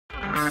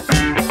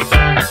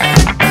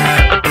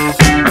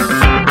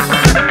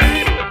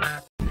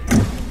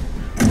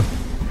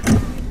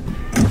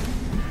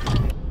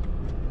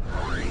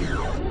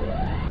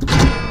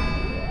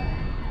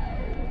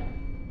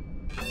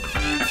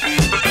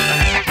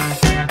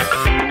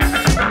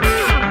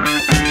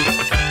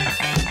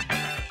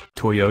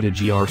Toyota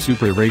GR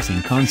Supra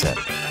racing concept,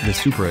 the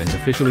Supra is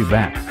officially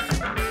back.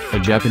 A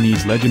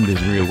Japanese legend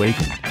is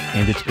reawakened,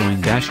 and it's going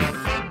dashing.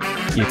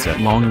 It's at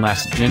long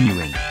last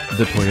genuine,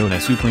 the Toyota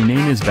Supra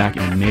name is back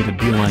and made a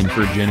beeline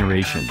for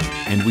generation,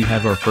 and we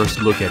have our first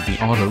look at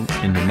the auto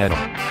in the metal.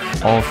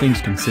 All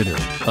things considered,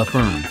 a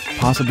firm,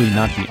 possibly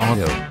not the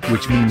auto,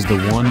 which means the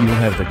one you'll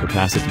have the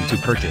capacity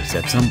to purchase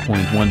at some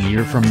point 1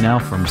 year from now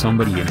from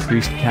somebody in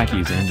creased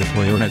khakis and a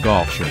Toyota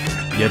golf shirt,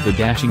 yet the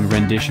dashing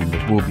rendition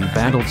that will be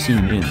battled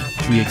soon in,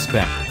 we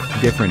expect,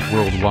 different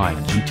worldwide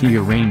GT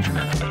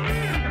arrangement.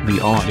 The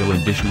auto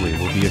additionally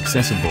will be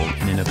accessible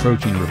in an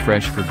approaching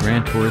refresh for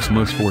Gran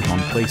Turismo Sport on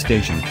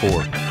PlayStation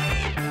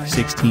 4.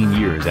 16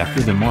 years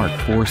after the Mark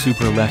IV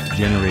Supra left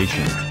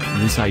generation,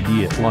 this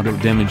idea auto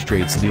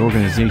demonstrates the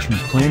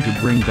organization's plan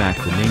to bring back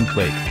the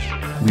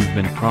nameplate. We've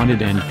been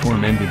prodded and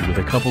tormented with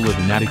a couple of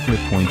inadequate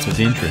points of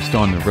interest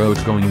on the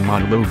road-going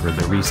model over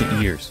the recent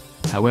years.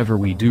 However,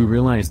 we do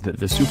realize that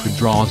the Supra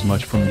draws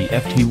much from the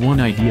FT1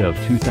 idea of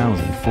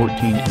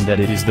 2014 and that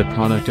it is the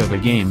product of a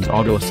games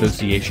auto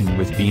association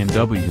with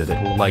BMW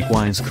that will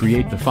likewise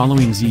create the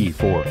following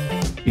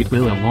Z4. It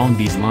will along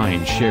these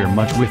lines share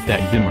much with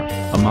that dimmer,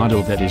 a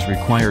model that is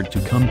required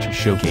to come to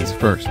showcase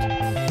first.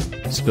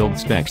 Spilled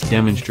specs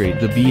demonstrate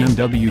the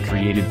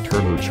BMW-created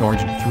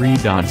turbocharged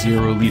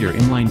 3.0-liter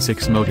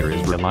inline-6 motor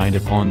is relied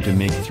upon to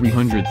make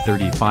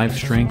 335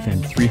 strength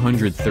and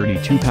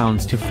 332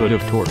 pounds-to-foot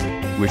of torque,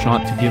 which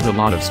ought to give a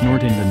lot of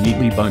snort in the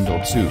neatly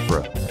bundled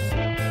Supra.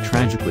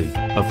 Tragically,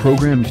 a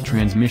programmed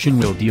transmission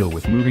will deal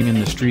with moving in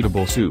the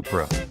streetable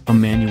Supra. A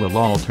manual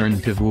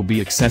alternative will be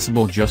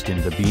accessible just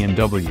in the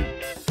BMW.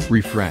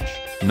 Refresh,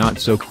 not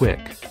so quick.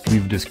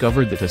 We've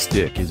discovered that a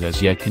stick is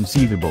as yet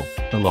conceivable,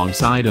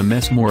 alongside a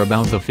mess more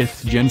about the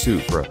 5th Gen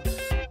Supra.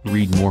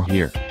 Read more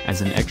here.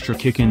 As an extra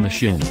kick in the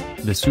shin,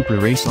 the Supra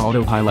Race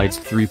Auto highlights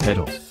 3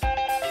 pedals.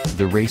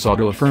 The Race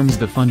Auto affirms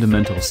the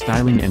fundamental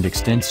styling and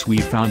extents we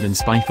found in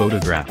spy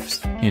photographs,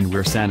 and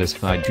we're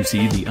satisfied to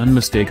see the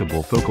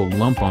unmistakable focal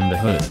lump on the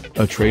hood,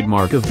 a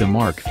trademark of the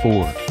Mark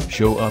IV,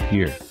 show up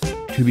here.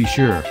 To be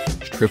sure,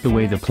 strip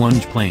away the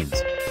plunge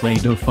planes,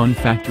 Play-Doh Fun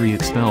Factory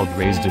expelled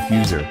raised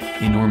diffuser,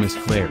 enormous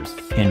flares,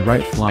 and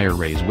right flyer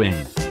raise wing,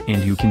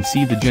 and you can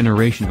see the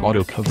Generation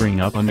Auto covering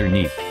up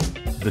underneath.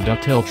 The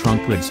ducktail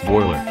trunk lid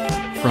spoiler,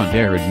 front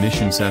air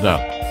admission setup,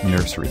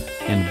 nursery,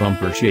 and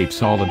bumper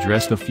shapes all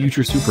address the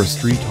future Supra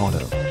Street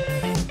Auto.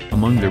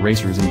 Among the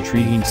racer's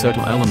intriguing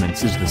subtle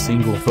elements is the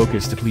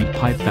single-focused pleat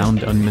pipe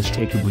found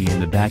unmistakably in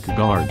the back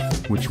guard,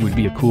 which would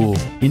be a cool,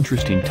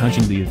 interesting touch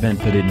in the event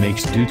that it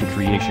makes due to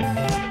creation.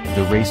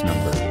 The race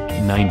number,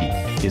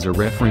 90, is a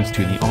reference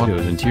to the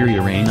auto's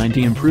interior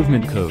A90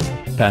 improvement code.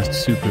 Past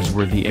Supras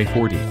were the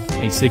A40,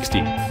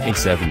 A60,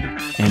 A70,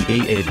 and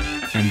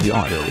A80, and the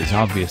auto is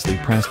obviously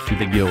pressed to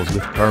the gills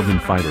with carbon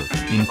fiber,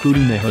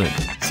 including the hood,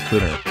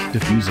 splitter,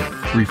 diffuser,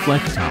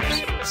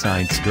 reflectops,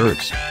 side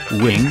skirts,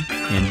 wing,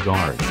 and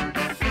guards.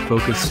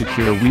 Focus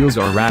secure wheels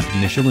are wrapped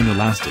initial in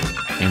elastic,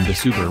 and the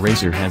Supra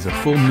Racer has a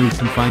full move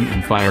confine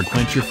and fire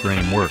quencher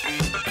framework.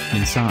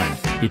 Inside,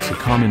 it's a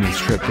commonly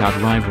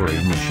stripped-out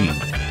rivalry machine,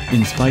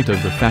 in spite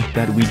of the fact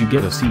that we do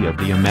get a sea of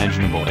the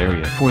imaginable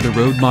area for the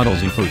road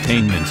model's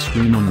infotainment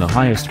screen on the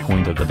highest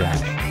point of the dash.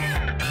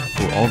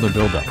 For all the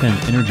build-up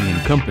and energy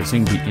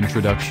encompassing the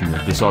introduction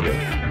of this auto,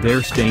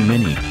 there stay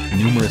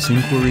numerous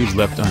inquiries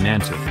left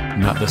unanswered,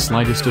 not the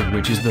slightest of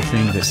which is the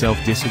thing that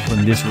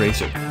self-disciplined this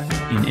racer.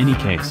 In any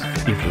case,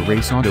 if the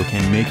race auto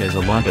can make as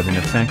a lot of an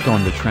effect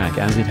on the track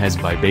as it has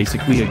by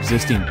basically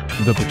existing,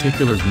 the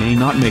particulars may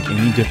not make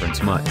any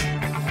difference much.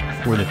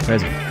 For the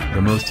present,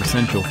 the most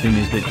essential thing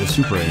is that the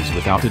Supra is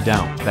without a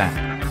doubt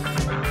back.